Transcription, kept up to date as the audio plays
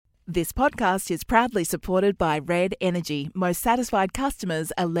This podcast is proudly supported by Red Energy. Most satisfied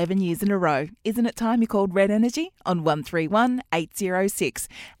customers 11 years in a row. Isn't it time you called Red Energy on 131 806?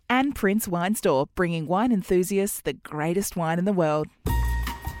 And Prince Wine Store, bringing wine enthusiasts the greatest wine in the world.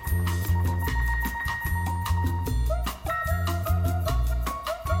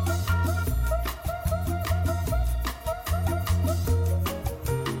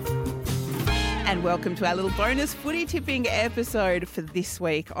 And welcome to our little bonus footy tipping episode for this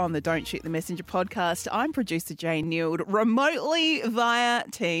week on the Don't Shoot the Messenger podcast. I'm producer Jane Neild, remotely via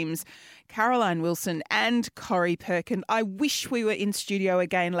Teams, Caroline Wilson and Corrie Perkin. I wish we were in studio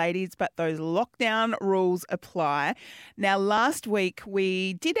again, ladies, but those lockdown rules apply. Now, last week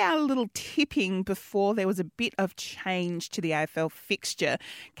we did our little tipping before there was a bit of change to the AFL fixture.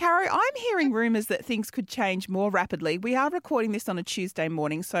 Caro, I'm hearing rumours that things could change more rapidly. We are recording this on a Tuesday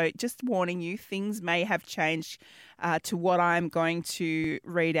morning, so just warning you, things may have changed to what I'm going to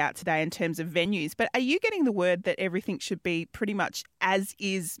read out today in terms of venues. But are you getting the word that everything should be pretty much as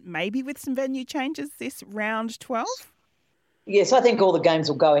is, maybe with some venue changes this round 12? Yes, I think all the games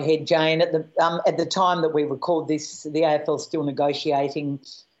will go ahead, Jane. At the time that we record this, the AFL is still negotiating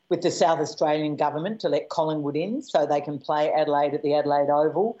with the South Australian government to let Collingwood in so they can play Adelaide at the Adelaide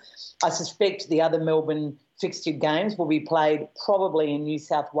Oval. I suspect the other Melbourne fixture games will be played probably in New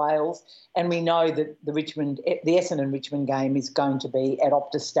South Wales, and we know that the Essendon-Richmond game is going to be at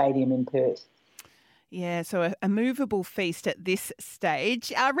Optus Stadium in Perth. Yeah, so a movable feast at this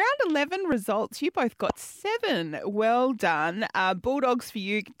stage. Round 11 results, you both got 7. Well done. Bulldogs for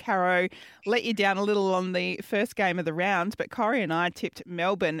you, Caro, let you down a little on the first game of the round, but Corrie and I tipped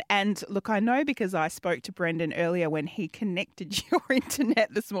Melbourne. And look, I know because I spoke to Brendan earlier when he connected your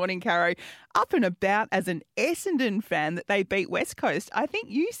internet this morning, Caro, up and about as an Essendon fan, that they beat West Coast. I think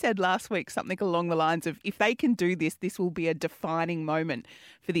you said last week something along the lines of, if they can do this, this will be a defining moment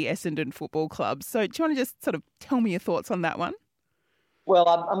for the Essendon Football Club. So do you want to just sort of tell me your thoughts on that one? Well,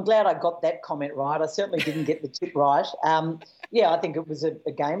 I'm glad I got that comment right. I certainly didn't get the tip right. I think it was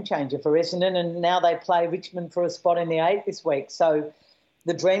a game changer for Essendon, and now they play Richmond for a spot in the 8 this week. So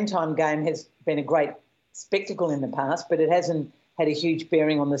the Dreamtime game has been a great spectacle in the past, but it hasn't had a huge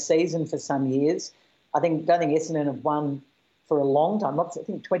bearing on the season for some years. I don't think Essendon have won for a long time. I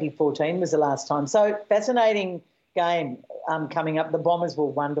think 2014 was the last time. So fascinating game coming up. The Bombers were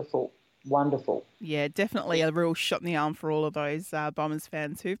wonderful. Wonderful. Yeah, definitely a real shot in the arm for all of those Bombers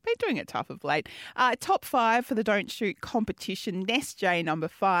fans who've been doing it tough of late. Top 5 for the Don't Shoot competition. Ness J, number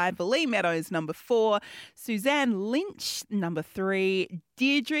 5. Lee Meadows, number 4. Suzanne Lynch, number 3.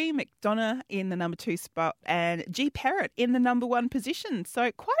 Deirdre McDonough in the number 2 spot, and G Parrott in the number 1 position.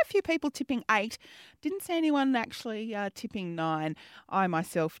 So quite a few people tipping 8. Didn't see anyone actually tipping 9. I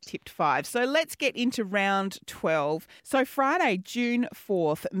myself tipped 5. So let's get into round 12. So Friday, June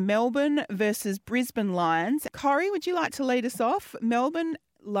 4th, Melbourne versus Brisbane Lions. Corrie, would you like to lead us off? Melbourne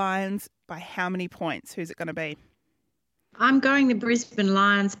Lions by how many points? Who's it going to be? I'm going the Brisbane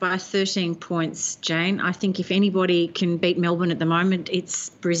Lions by 13 points, Jane. I think if anybody can beat Melbourne at the moment,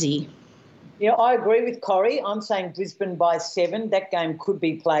 it's Brizzy. Yeah, I agree with Corrie. I'm saying Brisbane by 7. That game could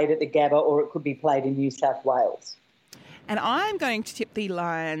be played at the Gabba, or it could be played in New South Wales. And I'm going to tip the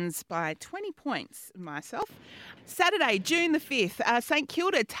Lions by 20 points myself. Saturday, June the 5th, St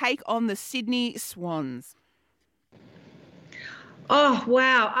Kilda take on the Sydney Swans. Oh,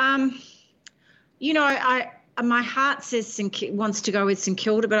 wow. My heart says wants to go with St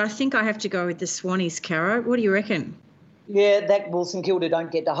Kilda, but I think I have to go with the Swannies, Caro. What do you reckon? Yeah, St Kilda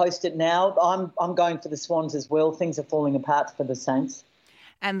don't get to host it now. I'm going for the Swans as well. Things are falling apart for the Saints.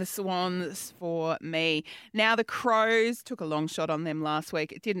 And the Swans for me. Now, the Crows took a long shot on them last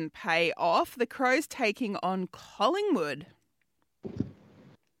week. It didn't pay off. The Crows taking on Collingwood.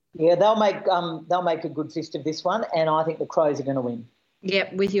 Yeah, they'll make a good fist of this one, and I think the Crows are going to win.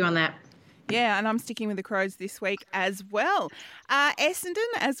 Yep, with you on that. Yeah, and I'm sticking with the Crows this week as well. Essendon,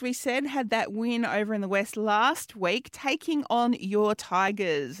 as we said, had that win over in the West last week, taking on your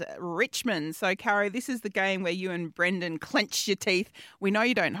Tigers, Richmond. So, Caro, this is the game where you and Brendan clench your teeth. We know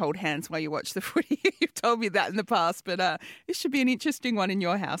you don't hold hands while you watch the footy. You've told me that in the past, but this should be an interesting one in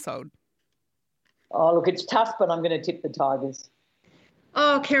your household. Oh, look, it's tough, but I'm going to tip the Tigers.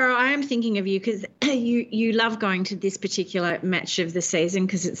 Oh, Caro, I am thinking of you because you love going to this particular match of the season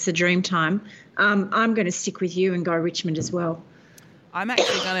because it's the dream time. I'm going to stick with you and go Richmond as well. I'm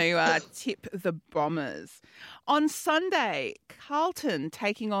actually going to tip the Bombers. On Sunday, Carlton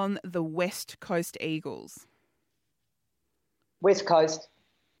taking on the West Coast Eagles. West Coast.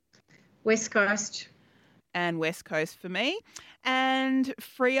 West Coast. And West Coast for me. And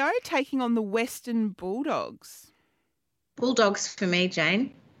Freo taking on the Western Bulldogs. Bulldogs for me,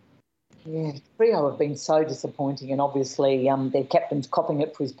 Jane. Yeah, Freo have been so disappointing, and obviously their captain's copping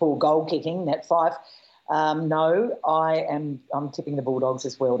it for his poor goal kicking, that Fife. No, I'm tipping the Bulldogs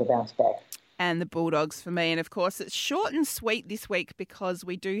as well to bounce back. And the Bulldogs for me. And, of course, it's short and sweet this week because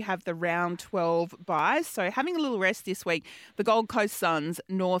we do have the round 12 buys. So having a little rest this week, the Gold Coast Suns,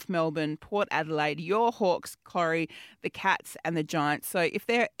 North Melbourne, Port Adelaide, your Hawks, Corrie, the Cats and the Giants. So if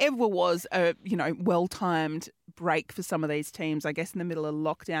there ever was a, well-timed break for some of these teams, I guess in the middle of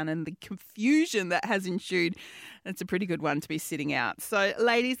lockdown and the confusion that has ensued, it's a pretty good one to be sitting out. So,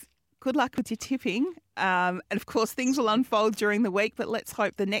 ladies, good luck with your tipping. And, of course, things will unfold during the week, but let's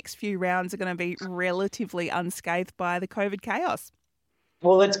hope the next few rounds are going to be relatively unscathed by the COVID chaos.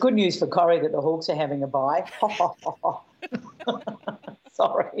 Well, it's good news for Corrie that the Hawks are having a bye.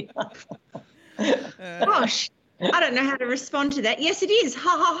 Sorry. Gosh, I don't know how to respond to that. Yes, it is. Ha,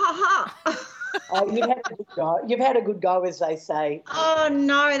 ha, ha, ha. You've had a good go. You've had a good go, as they say. Oh,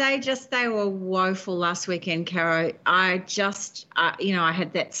 no, they were woeful last weekend, Caro. I just, I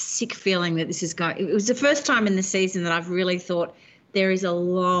had that sick feeling that this is going. It was the first time in the season that I've really thought there is a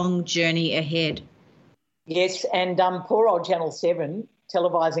long journey ahead. Yes, and poor old Channel 7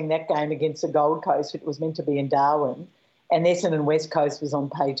 televising that game against the Gold Coast. It was meant to be in Darwin, and Essendon West Coast was on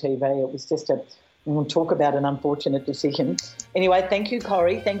pay TV. It was just we'll talk about an unfortunate decision. Anyway, thank you,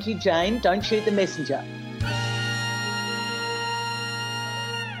 Corrie. Thank you, Jane. Don't shoot the messenger.